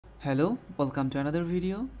Hello, welcome to another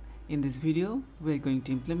video. In this video, we are going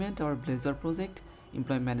to implement our Blazor project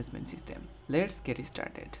employee management system. Let's get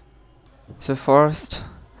started. So first,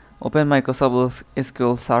 open Microsoft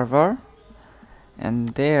SQL Server, and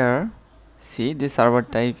there, see the server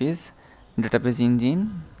type is database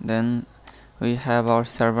engine. Then we have our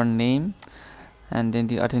server name, and then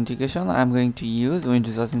the authentication. I'm going to use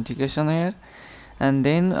Windows authentication here, and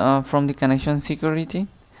then from the connection security,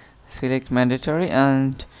 select mandatory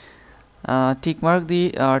and tick mark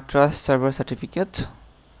the trust server certificate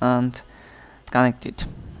and connect it.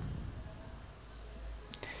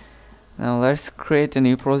 Now let's create a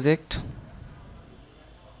new project.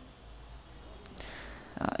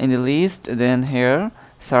 In the list, then here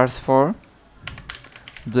search for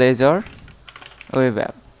Blazor web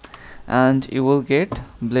app, and you will get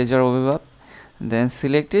Blazor web app. Then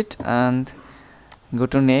select it and go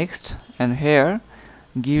to next, and here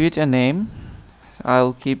give it a name.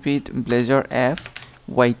 I'll keep it Blazor app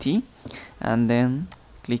YT, and then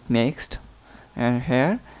click next, and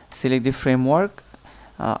here select the framework.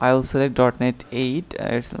 I'll select .NET 8,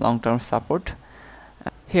 it's long-term support.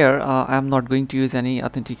 Here I'm not going to use any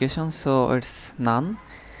authentication, so it's none.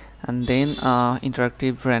 And then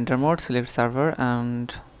interactive render mode, select server,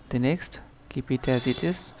 and the next keep it as it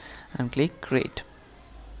is and click create.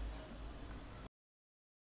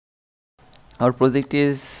 Our project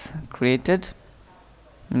is created.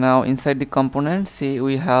 Now inside the component, see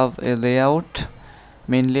we have a layout,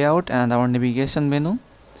 main layout, and our navigation menu,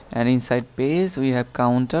 and inside page we have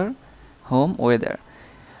counter, home, weather.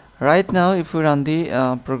 Right now if we run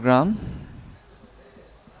the program,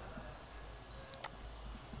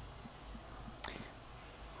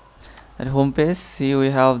 at home page, see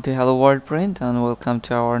we have the hello world print and welcome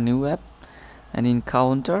to our new app, and in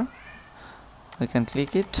counter we can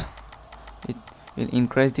click it. It will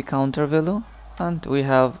increase the counter value, and we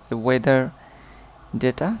have a weather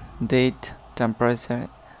data, date, temperature,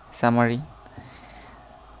 summary.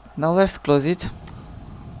 Now let's close it.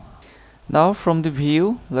 Now from the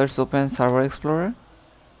view, let's open Server Explorer,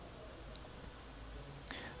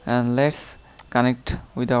 and let's connect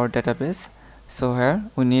with our database. So here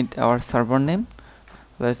we need our server name.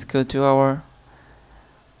 Let's go to our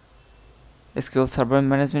SQL Server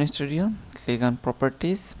Management Studio, click on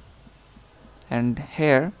Properties, and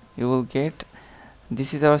here you will get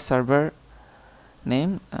this is our server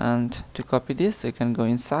name. And to copy this, we can go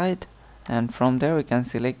inside, and from there we can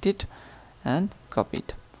select it and copy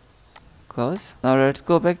it. Close. Now let's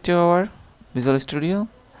go back to our Visual Studio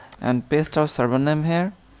and paste our server name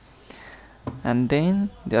here, and then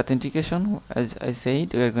the authentication, as I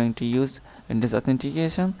said, we are going to use Windows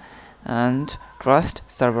authentication and trust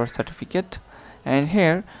server certificate, and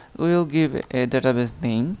here we will give a database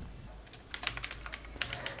name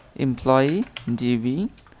employee db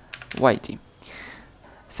YT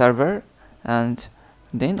server, and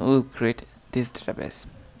then we will create this database.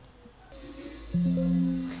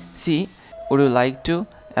 See, would you like to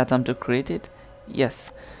attempt to create it?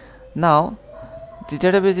 Yes. Now the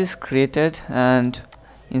database is created, and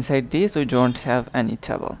inside this we don't have any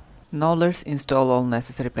table. Now let's install all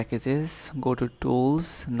necessary packages. Go to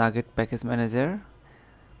tools, Nugget package manager.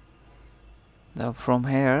 Now from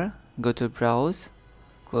here go to browse,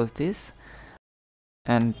 close this,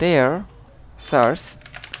 and there search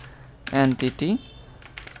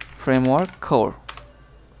entityframeworkcore.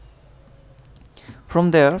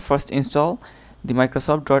 From there first install the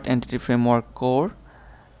Microsoft.entityframeworkcore,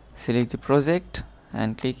 select the project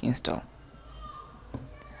and click install,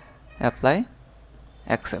 apply,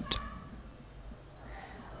 accept.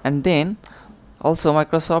 And then also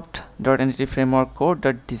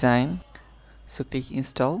Microsoft.entityframeworkcore.design, so click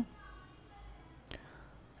install,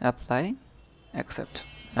 apply, accept.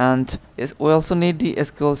 And yes, we also need the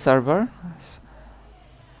SQL server,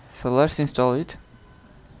 so let's install it.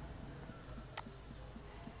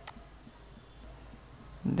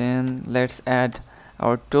 Then let's add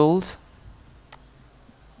our tools.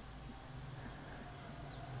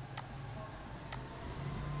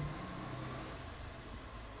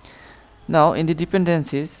 Now in the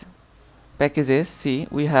dependencies packages, see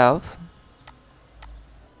we have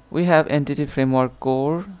Entity Framework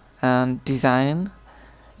Core and Design,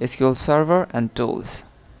 SQL Server, and Tools.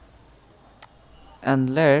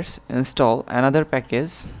 And let's install another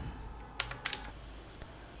package,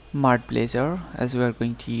 Blazor, as we are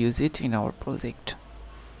going to use it in our project.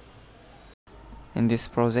 In this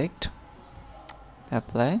project,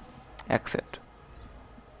 apply, accept.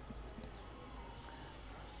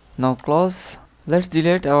 Now close. Let's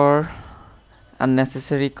delete our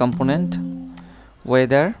unnecessary component,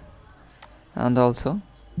 weather, and also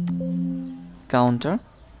counter.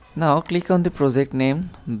 Now click on the project name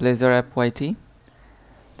Blazor app YT,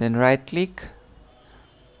 then right click,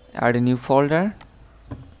 add a new folder,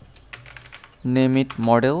 name it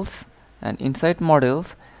models, and inside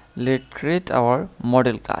models let's create our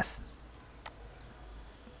model class.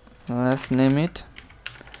 Let's name it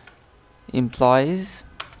employees,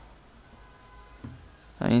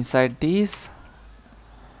 and inside this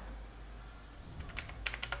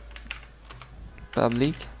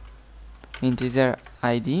public integer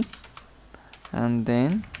id, and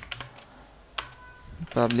then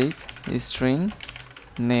public string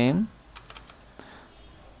name,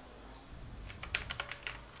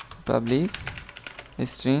 public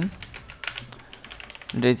string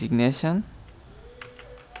designation,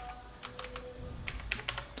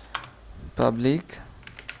 public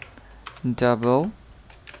double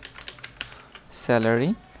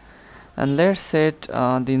salary, and let's set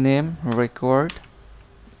the name record,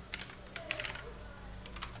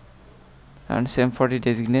 and same for the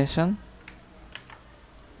designation,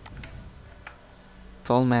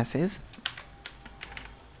 full message,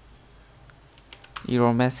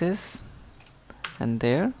 error message, and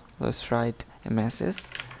there let's write a message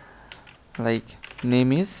like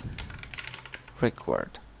name is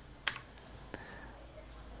required.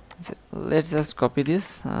 So let's just copy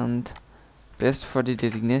this and paste for the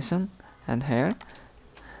designation, and here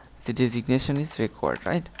the designation is required,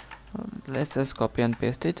 right? Let's just copy and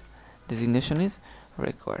paste it. Designation is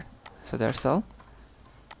required. So that's all.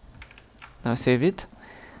 Now save it,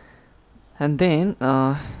 and then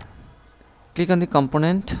click on the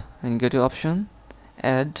component and go to option,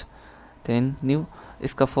 add, then new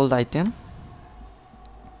scaffold item,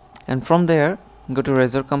 and from there go to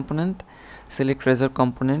Razor component, select Razor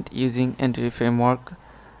component using entity framework,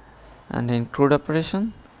 and then CRUD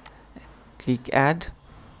operation, click add,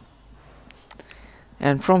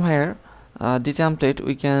 and from here the template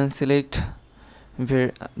we can select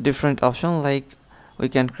very different option, like we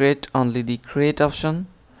can create only the create option,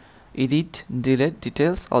 edit, delete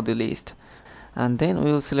details, or the list, and then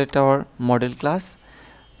we will select our model class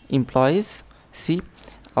employees. See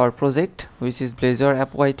our project which is Blazor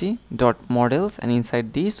app YT dot models, and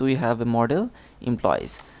inside this we have a model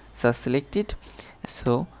employees. So select it,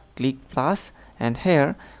 so click plus, and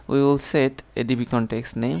here we will set a DB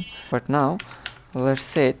context name, but now let's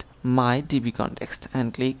set my DB context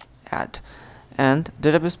and click add, and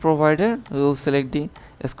database provider we will select the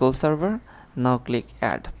SQL server. Now click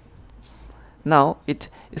add. Now it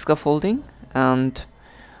is scaffolding and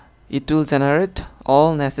it will generate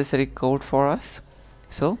all necessary code for us,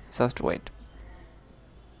 so just wait.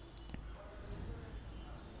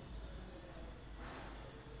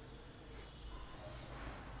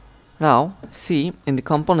 Now see, in the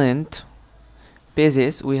component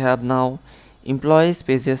pages we have now employees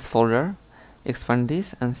pages folder. Expand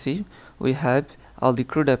this and see we have all the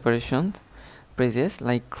CRUD operations pages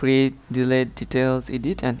like create, delete, details,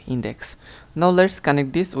 edit, and index. Now let's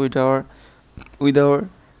connect this with our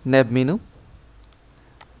nav menu.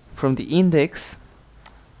 From the index,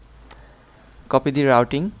 copy the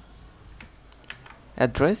routing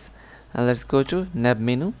address and let's go to nav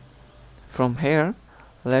menu. From here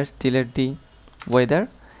let's delete the weather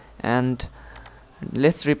and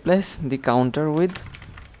let's replace the counter with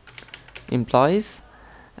employees,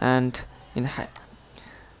 and in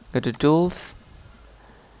go to tools,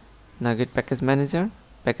 now get package manager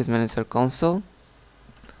console.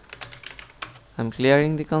 I'm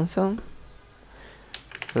clearing the console.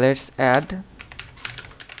 Let's add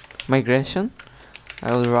migration.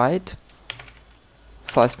 I will write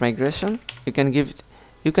first migration. You can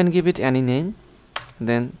give it any name,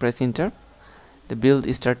 then press enter. The build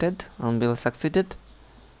is started and build succeeded.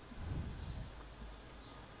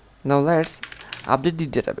 Now let's update the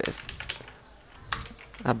database.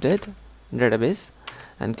 Update database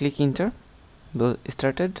and click enter. Build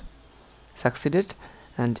started, succeeded,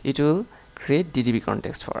 and it will create DB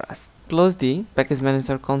context for us. Close the package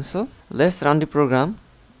manager console. Let's run the program.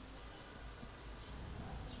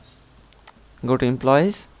 Go to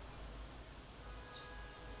employees.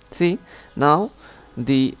 See, now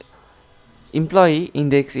the employee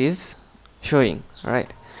index is showing,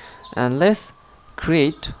 right? And let's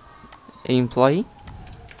create an employee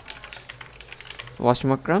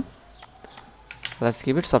Washmakram. Let's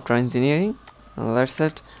give it software engineering, and let's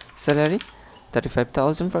set salary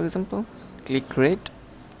 35,000 for example. Click create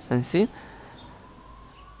and see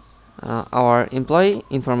our employee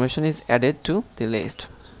information is added to the list.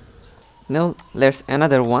 Now let's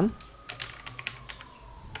another one,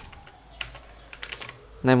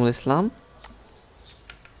 Naimul Islam,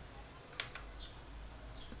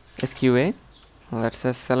 SQA. Let's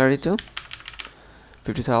set salary to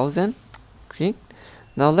 50,000. Okay,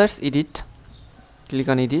 now let's edit. Click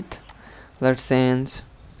on edit. Let's change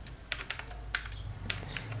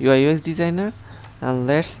UI UX designer and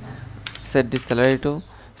let's set the salary to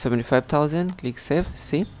 75,000. Click save.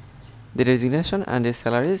 See, the resignation and the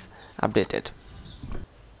salary is updated.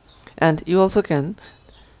 And you also can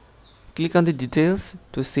click on the details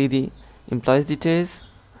to see the employees details,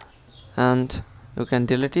 and you can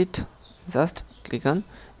delete it. Just click on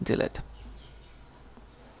delete.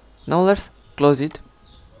 Now let's close it.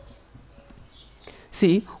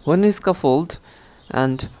 See, when we scaffold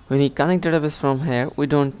and when we connect database from here, we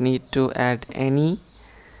don't need to add any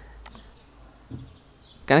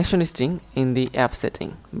connection string in the app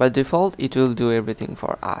setting. By default, it will do everything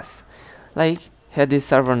for us. Like here, this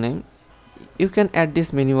server name, you can add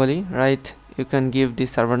this manually, right? You can give the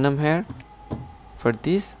server name here. For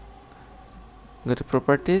this, go to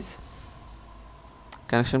properties,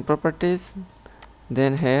 connection properties,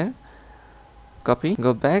 then here copy,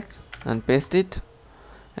 go back and paste it.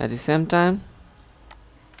 At the same time,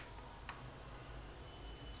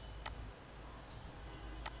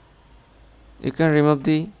 you can remove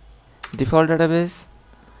the default database.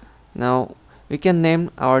 Now we can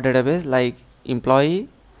name our database like employee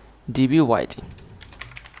dbyt,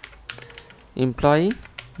 employee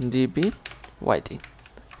dbyt.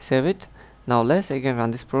 Save it. Now let's again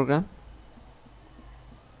run this program.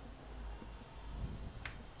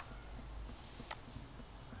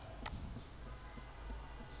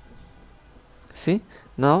 See,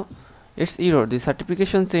 now it's error. The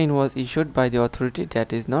certification chain was issued by the authority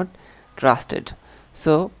that is not trusted.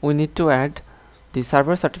 So we need to add the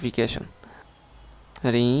server certification.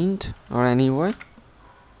 Int or anywhere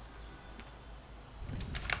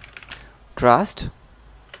trust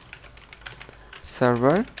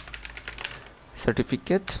server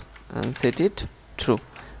certificate and set it true.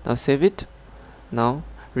 Now save it. Now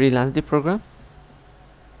relaunch the program.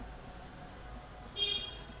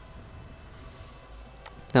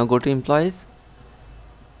 Now go to employees.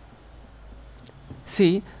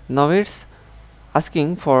 See, now it's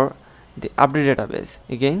asking for the update database.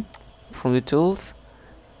 Again, from the tools,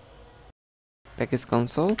 package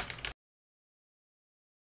console,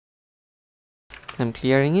 I'm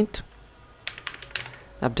clearing it.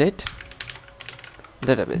 Update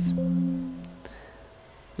database.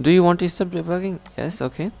 Do you want to stop debugging? Yes.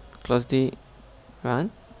 Okay, close the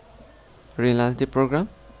run, relaunch the program.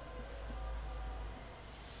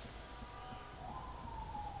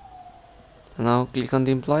 Now click on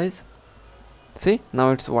the employees. See,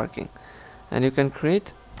 now it's working, and you can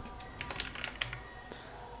create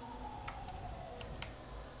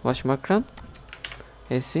wash macron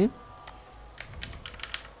AC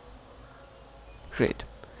create.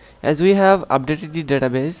 As we have updated the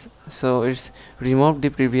database, so it's removed the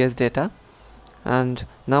previous data, and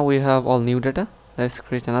now we have all new data. Let's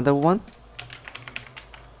create another one.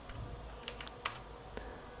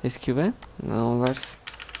 SQL. Now let's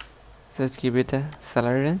just give it a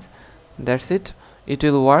salary range. That's it. It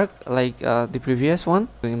will work like the previous one.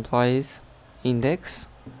 Employees index,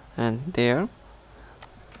 and there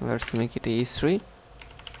let's make it A3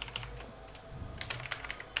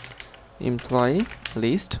 employee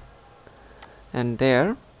list, and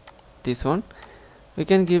there this one we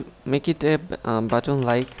can make it a button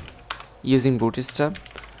like using bootstrap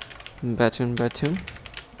button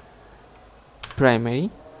primary,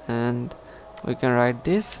 and we can write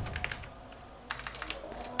this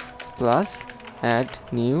plus add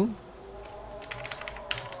new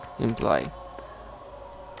employee,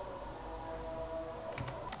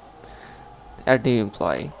 add new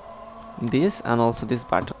employee, this, and also this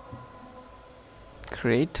button.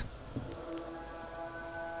 Create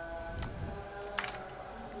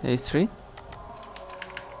A3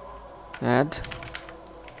 add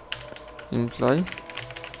employee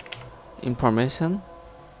information,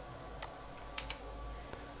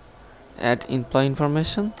 add employee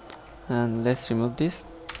information, and let's remove this.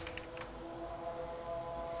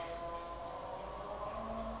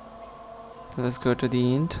 Let's go to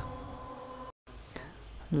the end.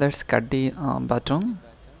 Let's cut the button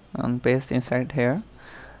and paste inside here,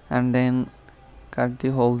 and then cut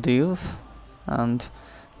the whole div and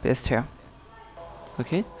paste here.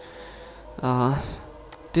 Okay,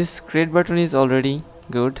 this create button is already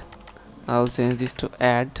good. I'll change this to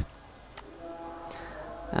add,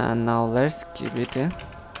 and now let's give it a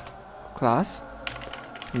class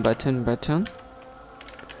button.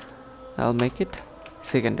 I'll make it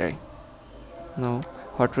secondary. Now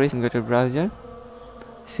hot trace, go to browser,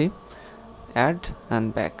 see, add,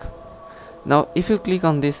 and back. Now if you click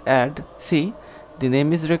on this add, see, the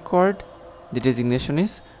name is record, the designation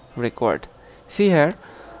is record. see here,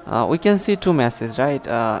 we can see two messages, right?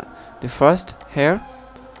 The first here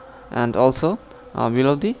and also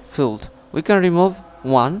below the field. We can remove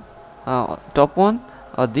one, top one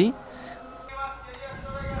or the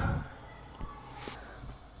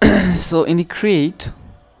so in the create,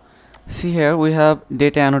 see here we have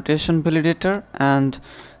data annotation validator and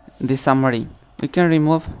the summary. We can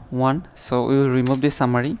remove one, so we will remove the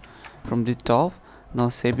summary from the top. Now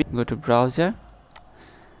save it, go to browser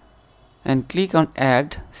and click on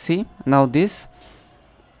add. See, now this,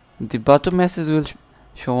 the bottom message will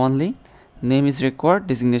show only name is required,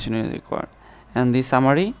 designation is required, and the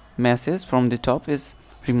summary message from the top is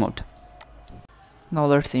removed. Now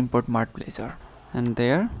let's import Blazor, and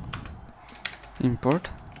there import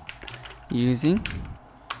using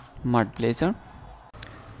Blazor.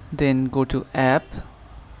 Then go to app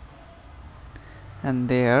and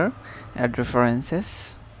there add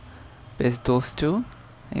references, paste those two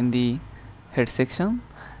in the head section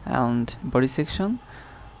and body section,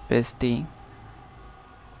 paste the,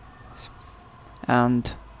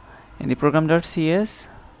 and in the program.cs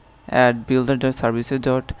add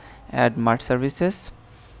builder.services.add Mart services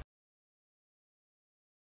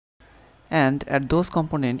and add those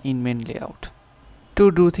components in main layout. To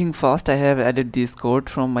do things fast, I have added this code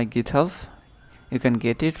from my GitHub. You can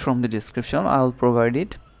get it from the description, I'll provide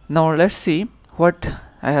it. Now let's see what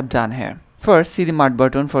I have done here. First, see the Mart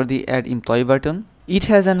button for the add employee button. It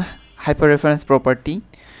has an hyperreference property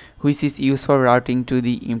which is used for routing to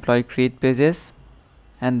the employee create pages,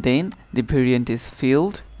 and then the variant is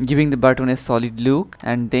filled, giving the button a solid look.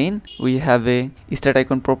 And then we have a start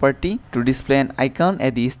icon property to display an icon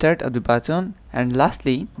at the start of the button, and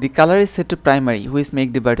lastly the color is set to primary, which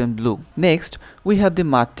make the button blue. Next we have the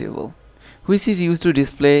Mart table, which is used to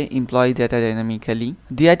display employee data dynamically.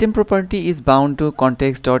 The item property is bound to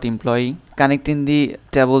context.employee, connecting the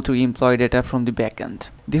table to employee data from the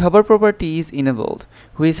backend. The hover property is enabled,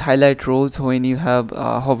 which highlight rows when you have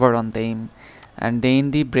hover on them. And then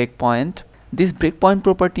the breakpoint. This breakpoint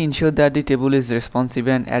property ensures that the table is responsive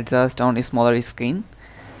and adjust on a smaller screen.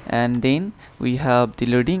 And then we have the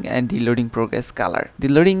loading and the loading progress color. The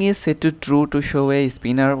loading is set to true to show a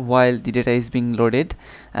spinner while the data is being loaded,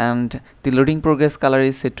 and the loading progress color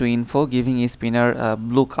is set to info, giving a spinner a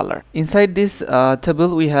blue color. Inside this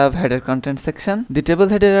table we have header content section. The table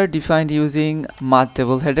header are defined using Mart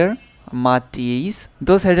table header, Mart TAs.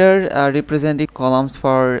 Those header represent the columns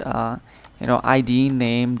for ID,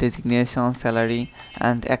 name, designation, salary,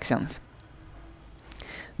 and actions.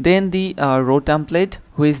 Then the row template,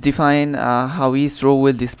 which define how each row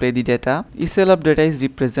will display the data. Each cell of data is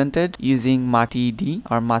represented using Mart TD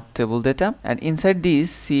or Mart table data, and inside this,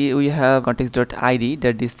 see, we have context.id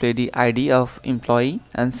that display the ID of employee,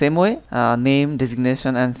 and same way name,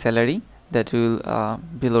 designation, and salary that will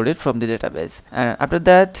be loaded from the database. And after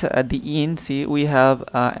that, at the end, see, we have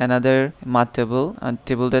another Mart table and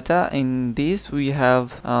table data. In this we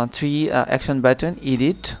have three action button: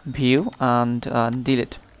 edit, view, and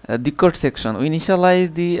delete. The code section, we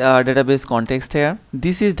initialize the database context here.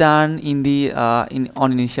 This is done in the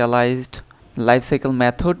on initialized lifecycle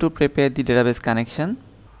method to prepare the database connection.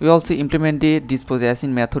 We also implement the dispose as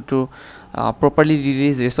in method to properly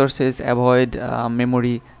release resources, avoid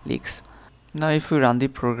memory leaks. Now if we run the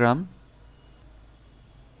program,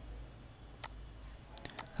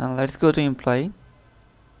 and let's go to employee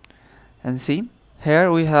and see,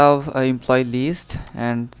 here we have a employee list,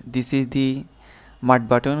 and this is the Mart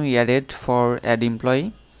button we added for add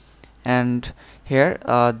employee, and here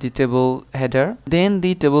the table header, then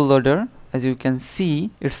the table loader. As you can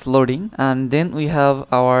see, it's loading, and then we have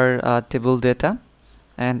our table data,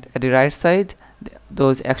 and at the right side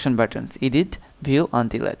those action buttons: edit, view,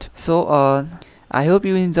 and delete. So I hope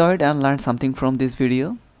you enjoyed and learned something from this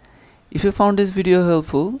video. If you found this video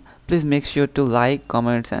helpful, please make sure to like,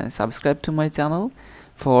 comment, and subscribe to my channel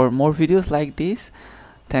for more videos like this.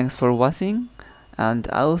 Thanks for watching, and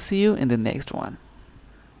I'll see you in the next one.